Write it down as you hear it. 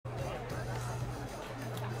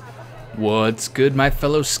What's good, my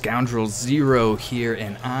fellow scoundrels? Zero here,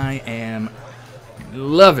 and I am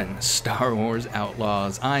loving Star Wars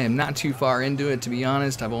Outlaws. I am not too far into it, to be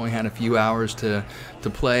honest. I've only had a few hours to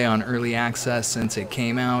play on early access since it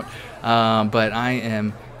came out, but I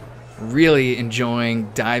am really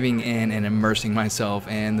enjoying diving in and immersing myself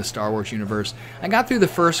in the Star Wars universe. I got through the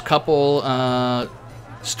first couple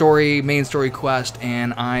main story quest,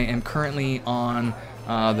 and I am currently on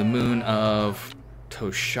the moon of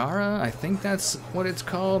Toshara. I think that's what it's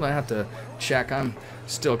called. I have to check. I'm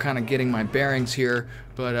still kind of getting my bearings here,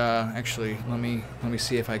 but actually let me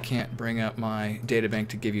see if I can't bring up my databank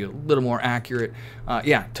to give you a little more accurate.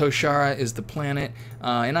 Yeah, Toshara is the planet,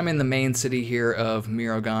 and I'm in the main city here of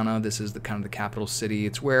Mirogana. This is the kind of the capital city.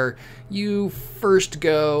 It's where you first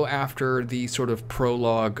go after the sort of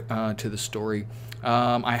prologue to the story.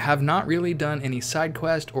 I have not really done any side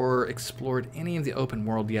quest or explored any of the open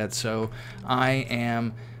world yet, so I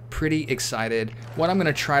am pretty excited. What I'm going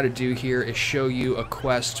to try to do here is show you a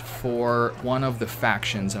quest for one of the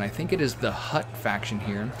factions, and I think it is the Hutt faction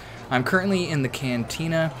here. I'm currently in the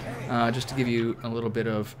cantina, just to give you a little bit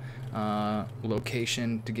of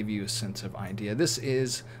location, to give you a sense of idea. This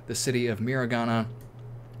is the city of Mirogana.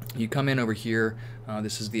 You come in over here,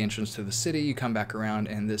 this is the entrance to the city, you come back around,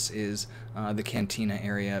 and this is the cantina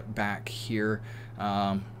area back here.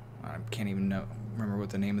 I can't even remember what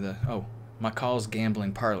the name of the, McCall's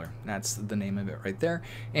Gambling Parlor. That's the name of it right there.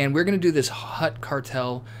 And we're going to do this Hutt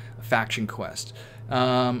Cartel faction quest.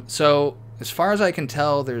 So as far as I can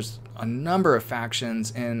tell, there's a number of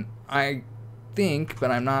factions, and I think,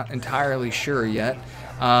 but I'm not entirely sure yet,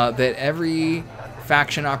 that every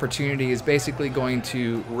faction opportunity is basically going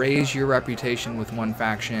to raise your reputation with one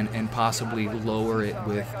faction and possibly lower it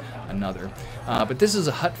with another. But this is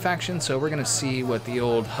a Hutt faction, so we're going to see what the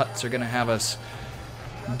old Hutts are going to have us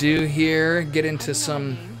do here, get into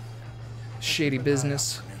some shady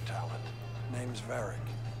business. Name's Varric.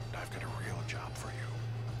 I've got a real job for you.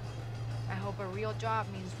 I hope a real job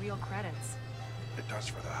means real credits. It does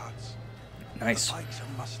for the Hutts. Nice. The Pykes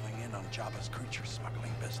are muscling in on Jabba's creature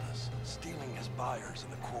smuggling business, stealing his buyers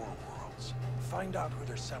in the core worlds. Find out who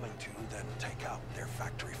they're selling to, then take out their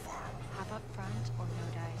factory farm. Half up front or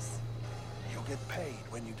no dice? You'll get paid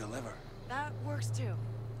when you deliver. That works too.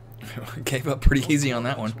 Gave up pretty easy on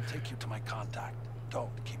that one. Will take you to my contact.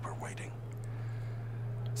 Don't keep her waiting.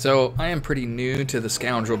 So I am pretty new to the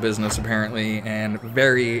scoundrel business apparently, and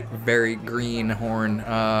very, very greenhorn.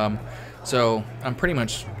 So I'm pretty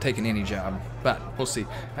much taking any job, but we'll see.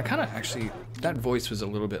 I kind of actually, that voice was a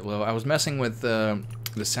little bit low. I was messing with the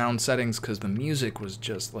sound settings because the music was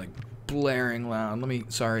just like blaring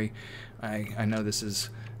loud. Sorry, I know this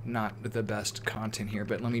is not the best content here,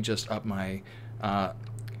 but let me just up my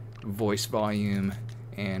voice volume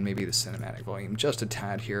and maybe the cinematic volume just a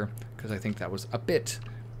tad here, because I think that was a bit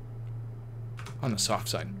on the soft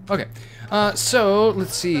side. Okay, so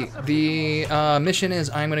let's see. The mission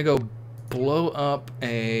is I'm gonna go blow up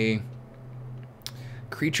a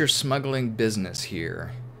creature smuggling business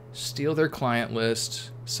here, steal their client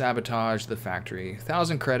list, sabotage the factory,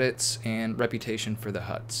 1,000 credits, and reputation for the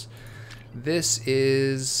Hutts. This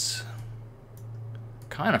is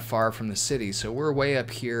kind of far from the city, so we're way up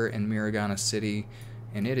here in Mirogana City,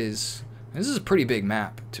 and this is a pretty big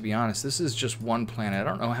map, to be honest. This is just one planet. I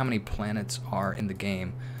don't know how many planets are in the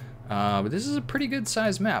game, but this is a pretty good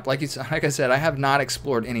sized map. Like I said, I have not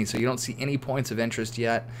explored any, so you don't see any points of interest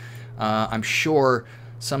yet. I'm sure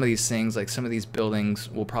some of these things, like some of these buildings,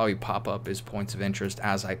 will probably pop up as points of interest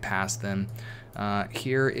as I pass them.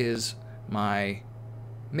 Here is my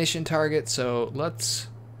mission target, so let's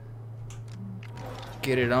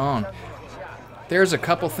get it on. There's a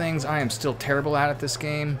couple things I am still terrible at this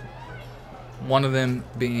game. One of them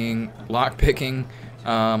being lockpicking.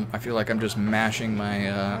 I feel like I'm just mashing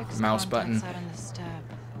my mouse button.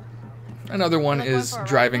 Another one is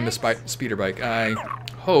driving the speeder bike. I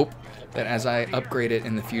hope that as I upgrade it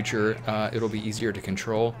in the future, it'll be easier to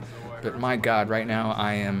control. But my God, right now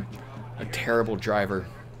I am a terrible driver.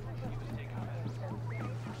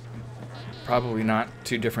 Probably not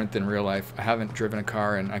too different than real life. I haven't driven a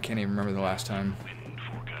car and I can't even remember the last time.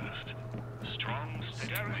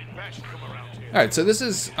 Alright, so this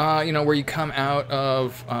is, you know, where you come out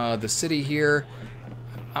of the city here.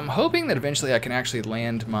 I'm hoping that eventually I can actually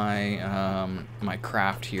land my my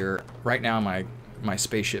craft here. Right now my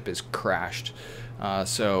spaceship is crashed,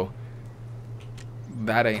 so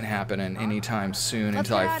that ain't happening anytime soon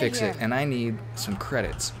until I fix it, and I need some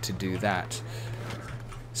credits to do that.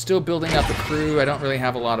 Still building up a crew. I don't really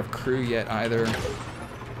have a lot of crew yet either.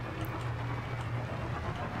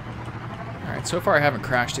 Alright, so far I haven't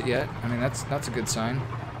crashed it yet. I mean, that's a good sign.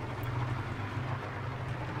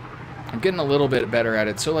 I'm getting a little bit better at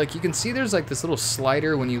it. So like you can see there's like this little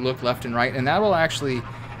slider when you look left and right, and that will actually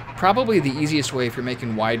probably the easiest way if you're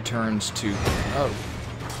making wide turns to... Oh,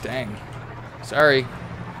 dang. Sorry.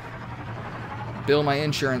 Bill my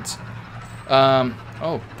insurance.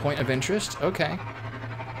 Oh, point of interest. Okay.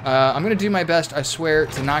 I'm going to do my best, I swear,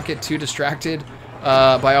 to not get too distracted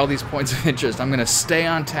by all these points of interest. I'm going to stay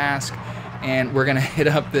on task, and we're going to hit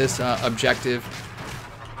up this objective.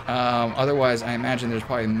 Otherwise, I imagine there's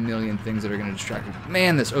probably a million things that are going to distract me.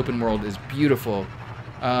 Man, this open world is beautiful.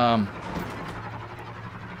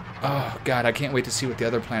 Oh, God, I can't wait to see what the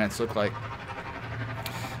other planets look like.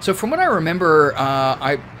 So from what I remember,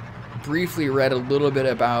 I briefly read a little bit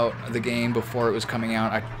about the game before it was coming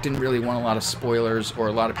out. I didn't really want a lot of spoilers or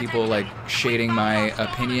a lot of people like shading my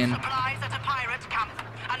opinion.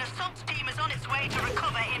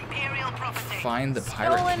 Find the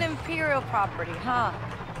pirate. Stolen Imperial property, huh?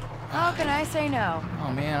 How can I say no?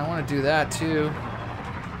 Oh man, I want to do that too.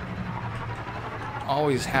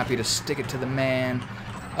 Always happy to stick it to the man.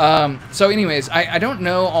 So anyways, I don't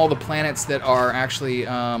know all the planets that are actually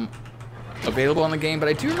available on the game, but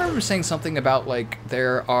I do remember saying something about like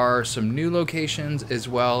there are some new locations as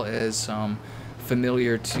well as some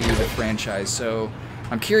familiar to the franchise. So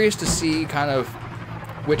I'm curious to see kind of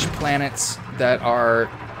which planets that are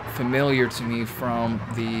familiar to me from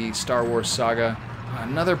the Star Wars saga.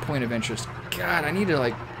 Another point of interest. God, I need to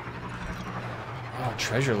like... Oh,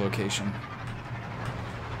 treasure location.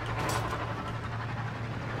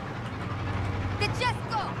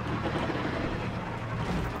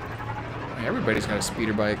 Everybody's got a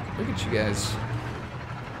speeder bike. Look at you guys.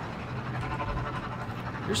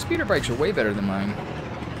 Your speeder bikes are way better than mine.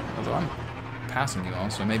 Although I'm passing you all,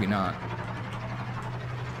 so maybe not.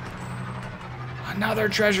 Another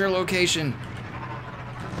treasure location.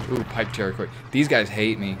 Ooh, Pyke territory. These guys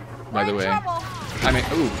hate me, by the way. I mean,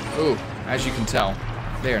 ooh, as you can tell,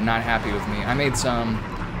 they are not happy with me. I made some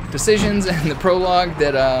decisions in the prologue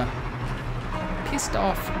that pissed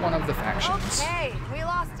off one of the factions. Okay, we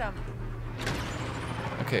lost him.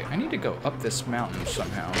 Okay, I need to go up this mountain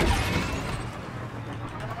somehow.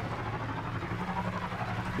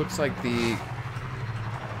 Looks like the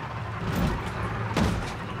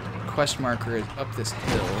quest marker is up this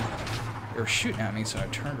hill. They were shooting at me, so I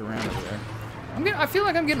turned around over there. I feel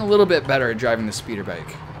like I'm getting a little bit better at driving the speeder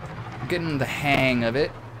bike. I'm getting the hang of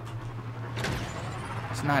it.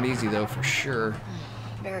 It's not easy though, for sure.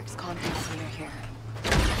 Barracks contents near here.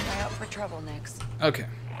 Try out for trouble next. Okay.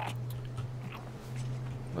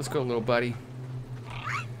 Let's go, little buddy.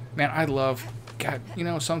 Man, I love... God, you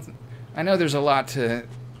know something... I know there's a lot to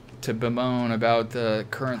bemoan about the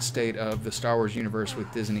current state of the Star Wars universe with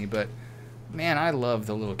Disney, but man, I love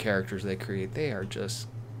the little characters they create. They are just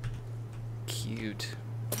cute.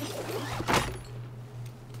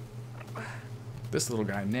 This little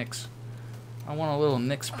guy, Nix. I want a little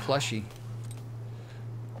Nix plushie.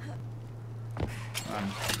 I'm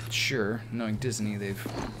sure, knowing Disney, they've...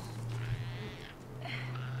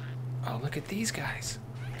 Oh, look at these guys.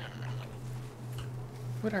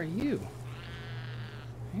 What are you?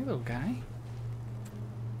 Hey, little guy.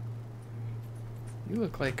 You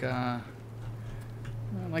look like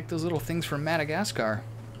those little things from Madagascar.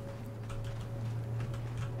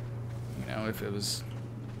 You know, if it was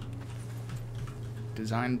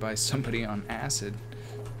designed by somebody on acid.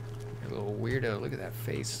 You're a little weirdo. Look at that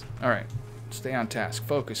face. Alright, stay on task.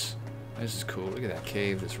 Focus. This is cool. Look at that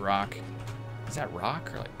cave, this rock. Is that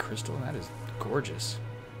rock or like crystal? That is gorgeous.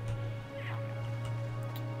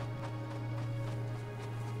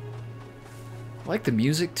 I like the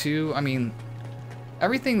music too. I mean,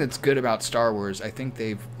 everything that's good about Star Wars, I think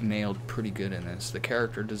they've nailed pretty good in this. The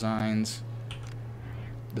character designs,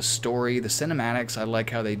 the story, the cinematics. I like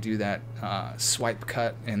how they do that swipe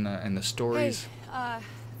cut in the stories. Hey,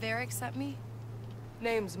 Varric sent me?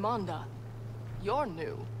 Name's Monda. You're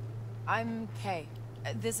new. I'm Kay.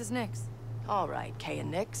 This is Nix. All right, Kay and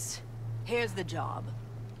Nix. Here's the job.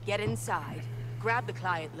 Get inside, grab the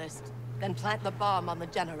client list, then plant the bomb on the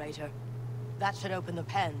generator. That should open the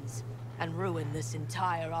pens and ruin this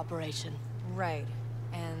entire operation. Right.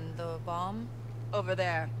 And the bomb? Over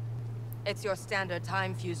there. It's your standard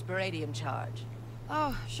time-fused beradium charge.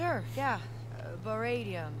 Oh, sure, yeah.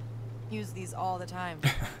 Beradium. Use these all the time.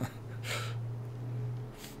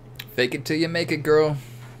 Fake it till you make it, girl.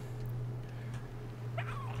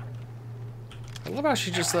 I love how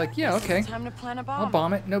she's just like, yeah, okay. Time to plant a bomb. I'll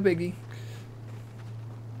bomb it, no biggie.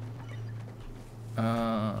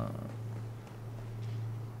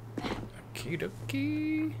 Okie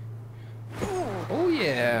dokie. Oh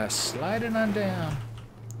yeah, sliding on down.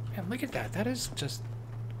 Man, look at that. That is just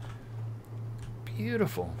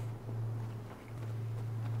beautiful.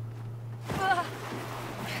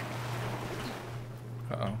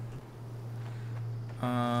 Uh-oh.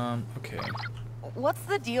 Okay. What's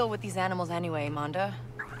the deal with these animals anyway, Manda?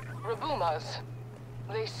 Rabumas.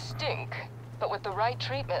 They stink, but with the right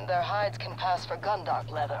treatment, their hides can pass for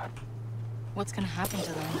Gundark leather. What's gonna happen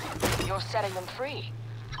to them? You're setting them free.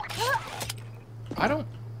 I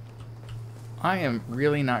am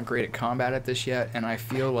really not great at combat at this yet, and I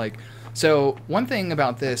feel like... So, one thing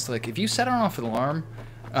about this, like, if you set off an alarm,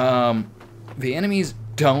 the enemies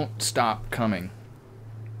don't stop coming.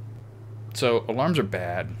 So, alarms are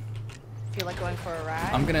bad. Feel like going for a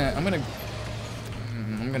ride? I'm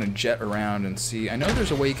gonna jet around and see. I know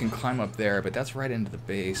there's a way you can climb up there, but that's right into the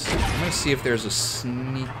base. I'm gonna see if there's a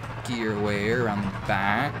sneakier way around the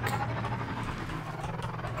back.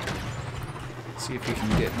 See if we can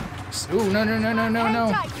get... Ooh, no.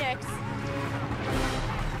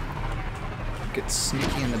 Get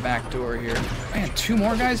sneaky in the back door here. Man, 2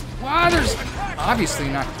 more guys? Wow, there's obviously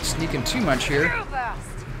not sneaking too much here.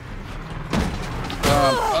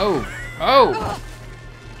 Oh!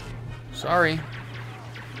 Sorry.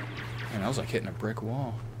 Man, that was like hitting a brick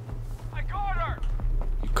wall. I caught her!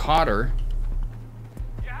 You caught her?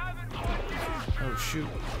 You haven't won yet. Oh, shoot.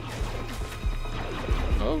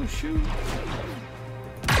 Oh, shoot.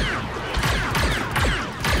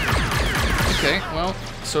 Okay, well,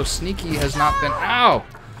 so Sneaky has not been... Ow!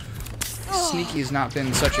 Sneaky has not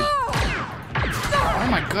been such a... Oh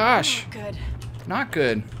my gosh! Good. Not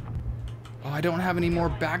good. Oh, I don't have any more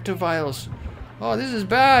Bacta vials. Oh, this is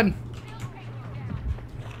bad.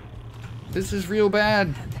 This is real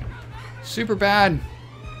bad. Super bad.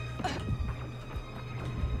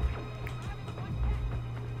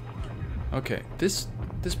 Okay, this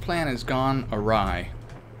plan has gone awry.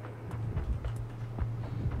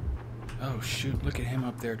 Oh shoot, look at him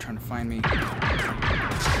up there trying to find me.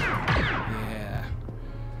 Yeah.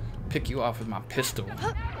 Pick you off with my pistol.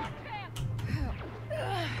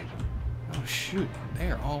 Oh shoot, they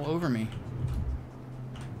are all over me.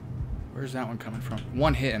 Where's that one coming from?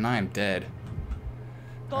 One hit and I am dead.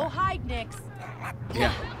 Go hide, Nix.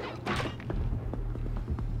 Yeah.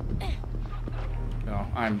 Oh,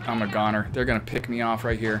 I'm a goner. They're gonna pick me off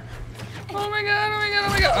right here. Oh my god, oh my god, oh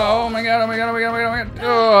my god. Oh my god, oh my god, oh my god, oh my god, oh my god.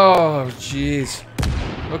 Oh, jeez.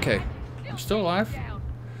 Okay. I'm still alive.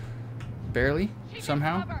 Barely,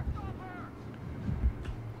 somehow.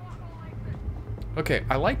 Okay,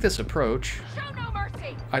 I like this approach.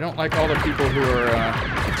 I don't like all the people who are,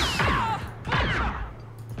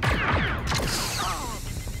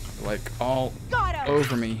 like, all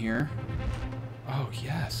over me here. Oh,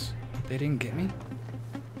 yes. They didn't get me?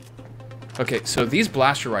 Okay, so these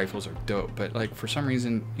blaster rifles are dope, but, like, for some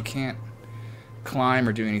reason, you can't climb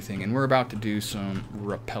or do anything, and we're about to do some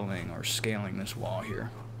rappelling or scaling this wall here.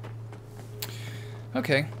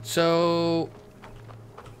 Okay, so...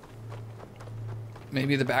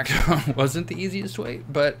 maybe the back door wasn't the easiest way,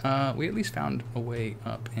 but we at least found a way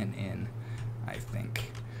up and in, I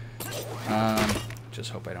think.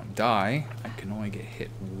 Just hope I don't die. I can only get hit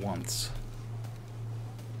once.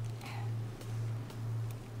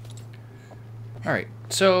 Alright,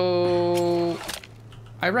 so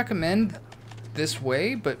I recommend this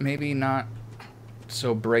way, but maybe not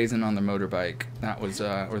so brazen on the motorbike. That was,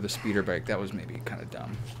 or the speeder bike. That was maybe kind of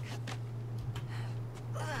dumb.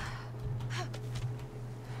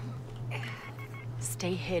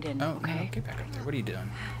 Stay hidden, Oh, okay? no, get back up there. What are you doing?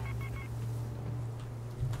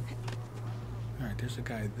 Alright, there's a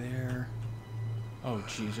guy there. Oh,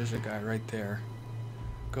 geez, there's a guy right there.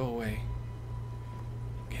 Go away.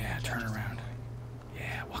 Yeah, turn around.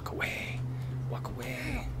 Yeah, walk away. Walk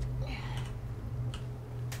away.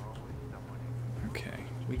 Okay,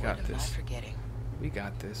 we got this. We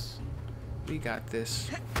got this. We got this.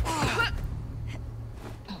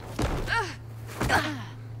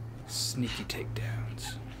 Sneaky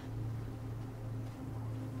takedowns.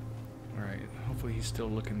 Alright, hopefully he's still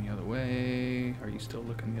looking the other way. Are you still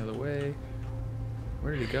looking the other way?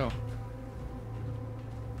 Where did he go?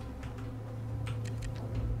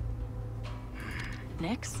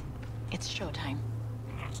 Nix, it's showtime.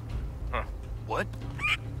 Huh. What?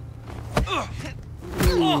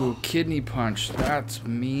 Ooh, kidney punch. That's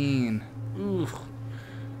mean. Ooh.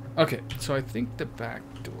 Okay, so I think the back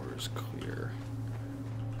door is clear.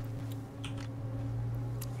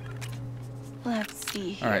 Let's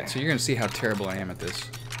see here. Alright, so you're gonna see how terrible I am at this.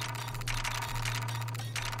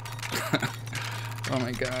 Oh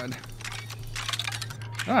my god.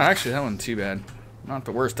 Oh, actually, that wasn't too bad. Not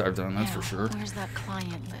the worst I've done, that's for sure. Where's that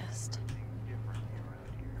client list?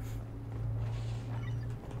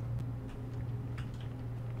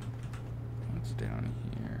 What's down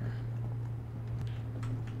here?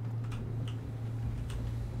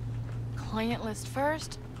 Client list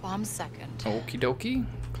first, bomb second. Okie dokie.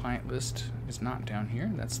 Client list is not down here.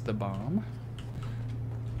 That's the bomb.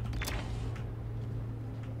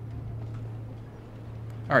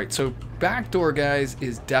 Alright, so backdoor, guys,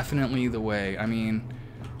 is definitely the way. I mean,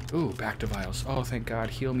 ooh, back to vials. Oh, thank God.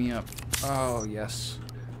 Heal me up. Oh, yes.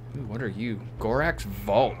 Ooh, what are you? Gorax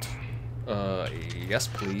Vault. Yes,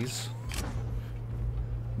 please.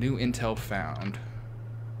 New intel found.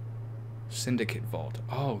 Syndicate Vault.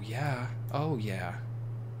 Oh, yeah. Oh, yeah.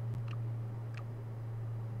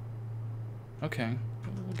 Okay.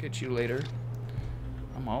 We'll get you later.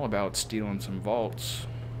 I'm all about stealing some vaults.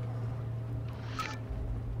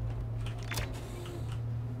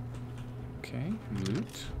 Okay,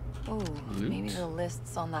 loot. Oh, Loot. maybe the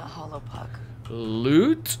list's on that hollow puck.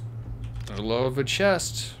 Loot. I love a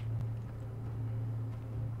chest.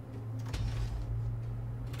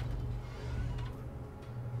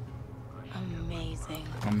 Amazing.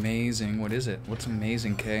 Amazing. What is it? What's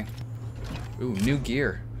amazing, Kay? Ooh, new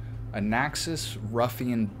gear. A Naxxus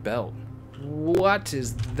Ruffian Belt. What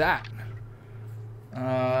is that? Is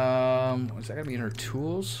that gonna be in her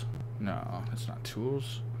tools? No, it's not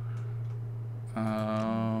tools.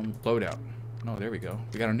 Loadout. Oh, there we go.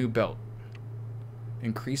 We got a new belt.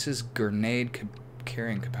 Increases grenade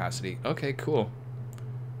carrying capacity. Okay, cool.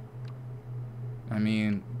 I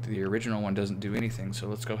mean, the original one doesn't do anything, so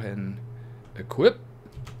let's go ahead and equip.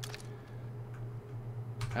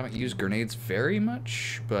 Haven't used grenades very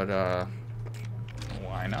much, but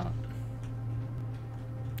why not?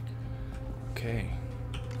 Okay.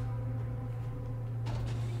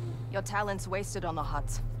 Your talent's wasted on the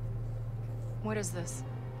Hutts. What is this?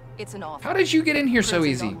 It's an offer. How did you get in here so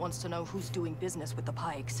Crimson easy? Dawn wants to know who's doing business with the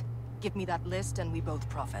Pykes. Give me that list and we both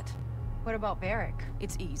profit. What about Barrick?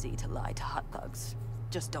 It's easy to lie to Hutt thugs.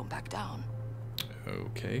 Just don't back down.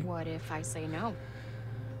 Okay. What if I say no?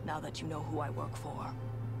 Now that you know who I work for,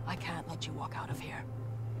 I can't let you walk out of here.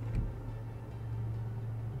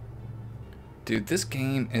 Dude, this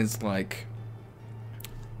game is like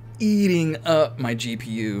eating up my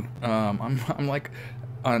GPU. I'm like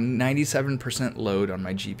on 97% load on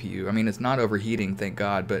my GPU. I mean, it's not overheating, thank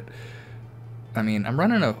God, but I mean, I'm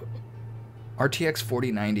running a RTX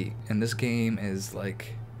 4090 and this game is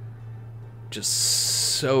like just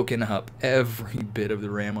soaking up every bit of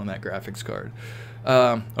the RAM on that graphics card.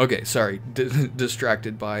 Okay, sorry,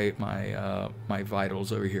 distracted by my my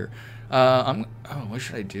vitals over here. Oh, what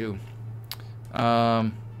should I do?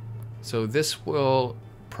 So this will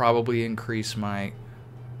probably increase my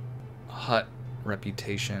Hutt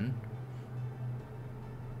reputation.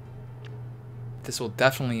 This will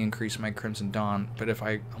definitely increase my Crimson Dawn, but if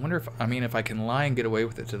I wonder if, I mean, if I can lie and get away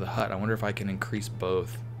with it to the Hutt, I wonder if I can increase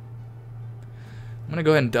both. I'm gonna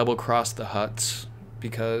go ahead and double cross the Hutts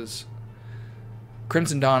because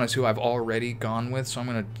Crimson Dawn is who I've already gone with, so I'm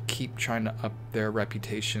gonna keep trying to up their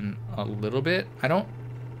reputation a little bit. I don't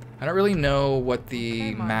really know what the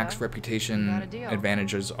Hey, Martha. max We got a reputation deal.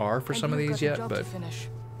 advantages are for And some of you've these got a yet, job but to finish.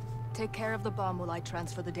 Take care of the bomb while I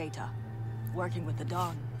transfer the data. Working with the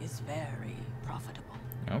Dawn is very profitable.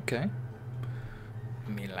 okay.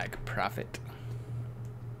 Me like profit.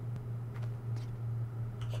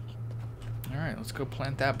 Alright, let's go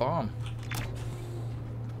plant that bomb.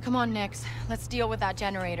 Come on, Nix. Let's deal with that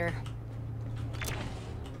generator.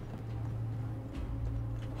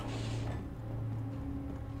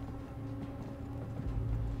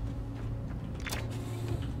 Is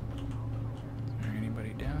there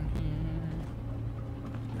anybody down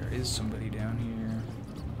here? There is somebody down here.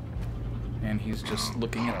 And he's just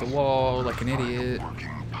looking at the wall like an idiot.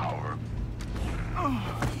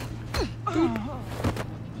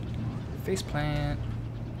 Face plant.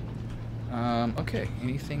 Okay,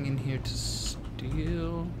 anything in here to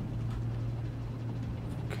steal?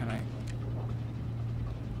 Can I?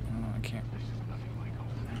 Oh, I can't.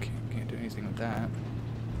 Can't do anything with that.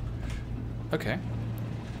 Okay.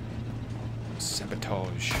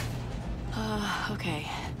 Sabotage. Okay.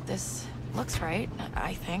 This looks right,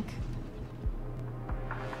 I think.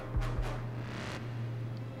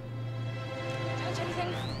 Touch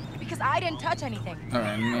anything? Because I didn't touch anything.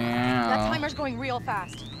 Alright, That now. timer's going real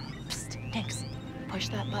fast. Psst, Nix. Push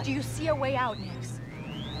that button. Do you see a way out, Nix?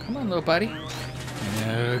 Come on, little buddy.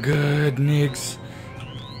 Yeah, good, Nix.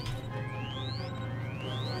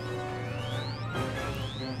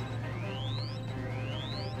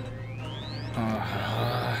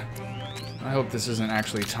 I hope this isn't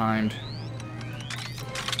actually timed.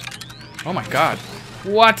 Oh my god.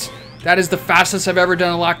 What? That is the fastest I've ever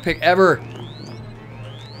done a lockpick ever.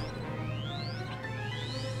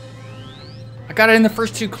 I got it in the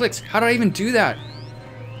first 2 clicks. How did I even do that?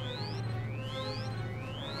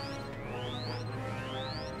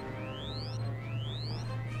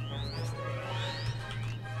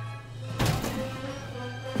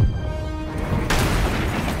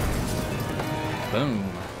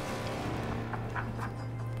 Boom.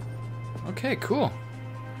 Okay, cool.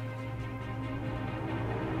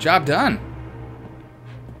 Job done.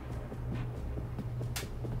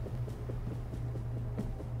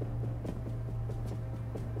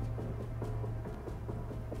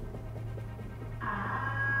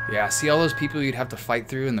 Yeah, see all those people you'd have to fight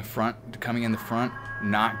through in the front, coming in the front?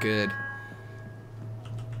 Not good.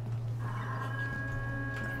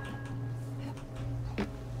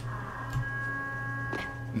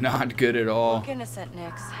 Not good at all. Look innocent,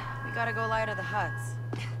 Nix. We gotta go lie to the Hutts.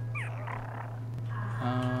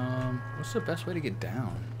 What's the best way to get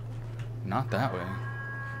down? Not that way.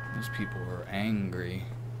 Those people are angry.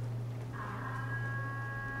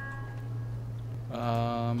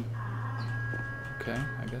 Okay,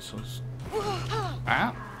 I guess I'll just...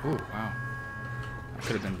 Ah! Oh, wow. That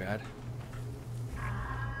could have been bad.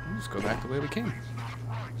 We'll just go back the way we came.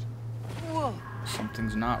 Whoa.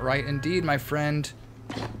 Something's not right indeed, my friend.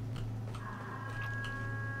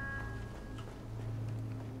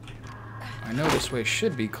 I know this way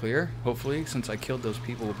should be clear, hopefully, since I killed those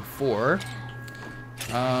people before.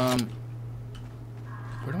 Where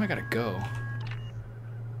do I gotta go?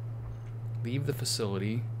 Leave the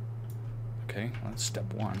facility. Okay, well, that's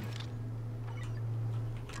step one.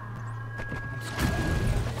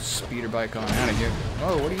 Speeder bike on out of here.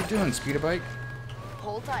 Oh, what are you doing, speeder bike?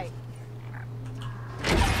 Hold tight.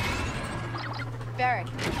 Barrick,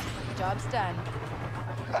 job's done.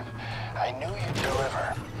 I knew you'd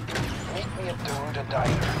deliver. Meet me at the Hutt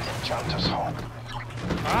Diner in Janta's home.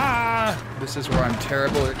 Ah! This is where I'm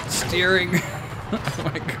terrible at steering. Oh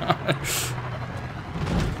my god.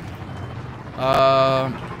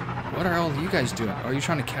 What are all you guys doing? Are you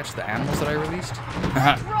trying to catch the animals that I released?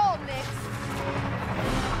 Roll, Nix.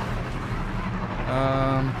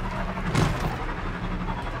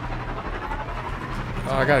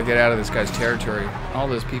 Oh, I gotta get out of this guy's territory. All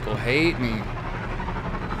those people hate me.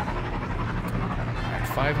 Alright,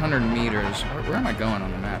 500 meters. Where am I going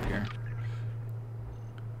on the map here?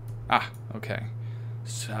 Ah, okay.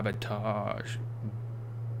 Sabotage.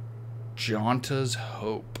 Janta's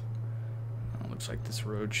Hope. Oh, looks like this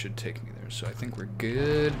road should take me there, so I think we're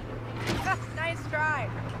good. Nice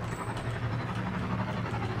drive.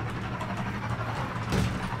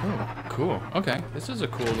 Oh, cool. Okay, this is a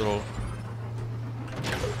cool little...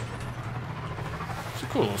 It's a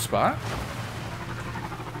cool little spot.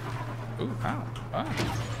 Ooh, wow. Wow.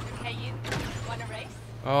 Hey, you wanna race?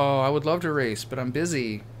 Oh, I would love to race, but I'm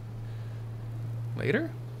busy.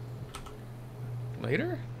 Later?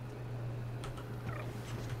 Later?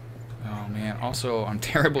 Oh, man. Also, I'm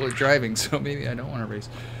terrible at driving, so maybe I don't want to race.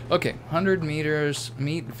 Okay, 100 meters.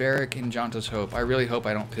 Meet Varric in Janta's Hope. I really hope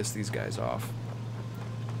I don't piss these guys off.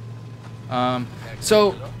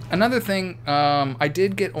 So, another thing, I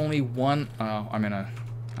did get only one...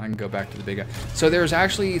 I can go back to the big guy. So, there's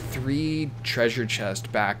actually 3 treasure chests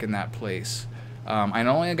back in that place. I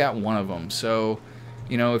only got one of them, so...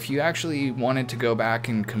 You know, if you actually wanted to go back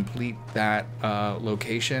and complete that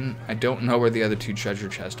location, I don't know where the other 2 treasure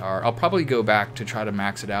chests are. I'll probably go back to try to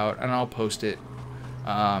max it out, and I'll post it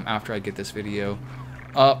after I get this video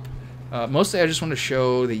up. Mostly I just want to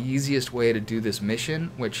show the easiest way to do this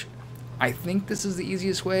mission, which I think this is the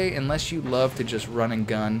easiest way, unless you love to just run and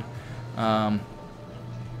gun.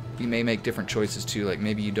 You may make different choices too, like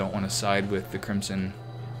maybe you don't want to side with the Crimson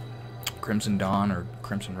Dawn or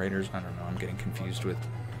Crimson Raiders. I don't know. I'm getting confused with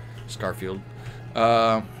Starfield.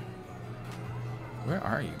 Where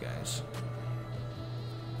are you guys?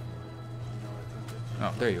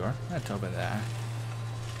 Oh, there you are. I tell by that.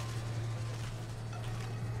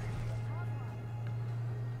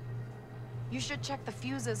 You should check the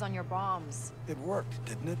fuses on your bombs. It worked,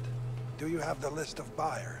 didn't it? Do you have the list of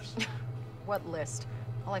buyers? What list?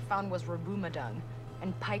 All I found was Rabumadung,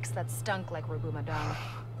 and pikes that stunk like Rabumadung.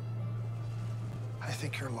 I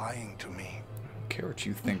think you're lying to me. I don't care what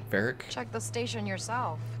you think, Varric. Check the station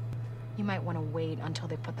yourself. You might want to wait until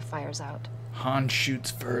they put the fires out. Han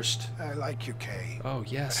shoots first. I like you, Kay. Oh,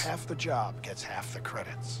 But yes. half the job gets half the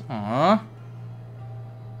credits. Aww.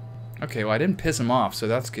 Okay, well, I didn't piss him off, so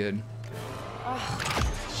that's good.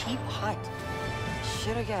 Oh, cheap Hutt.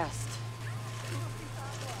 Should have guessed.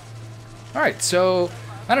 Alright, so,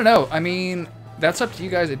 I don't know. I mean, that's up to you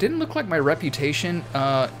guys. It didn't look like my reputation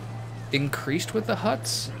increased with the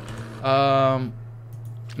Hutts.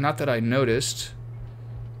 Not that I noticed.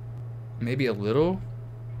 Maybe a little.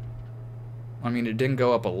 I mean, it didn't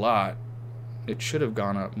go up a lot. It should have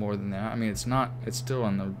gone up more than that. I mean, it's still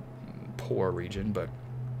in the poor region, but...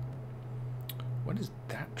 What does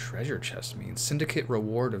that treasure chest mean? Syndicate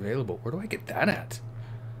reward available. Where do I get that at?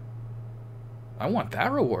 I want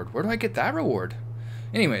that reward. Where do I get that reward?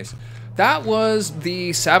 Anyways, that was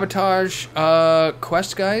the Sabotage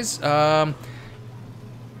quest, guys. I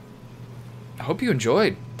hope you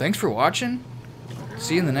enjoyed. Thanks for watching.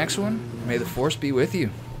 See you in the next one. May the Force be with you.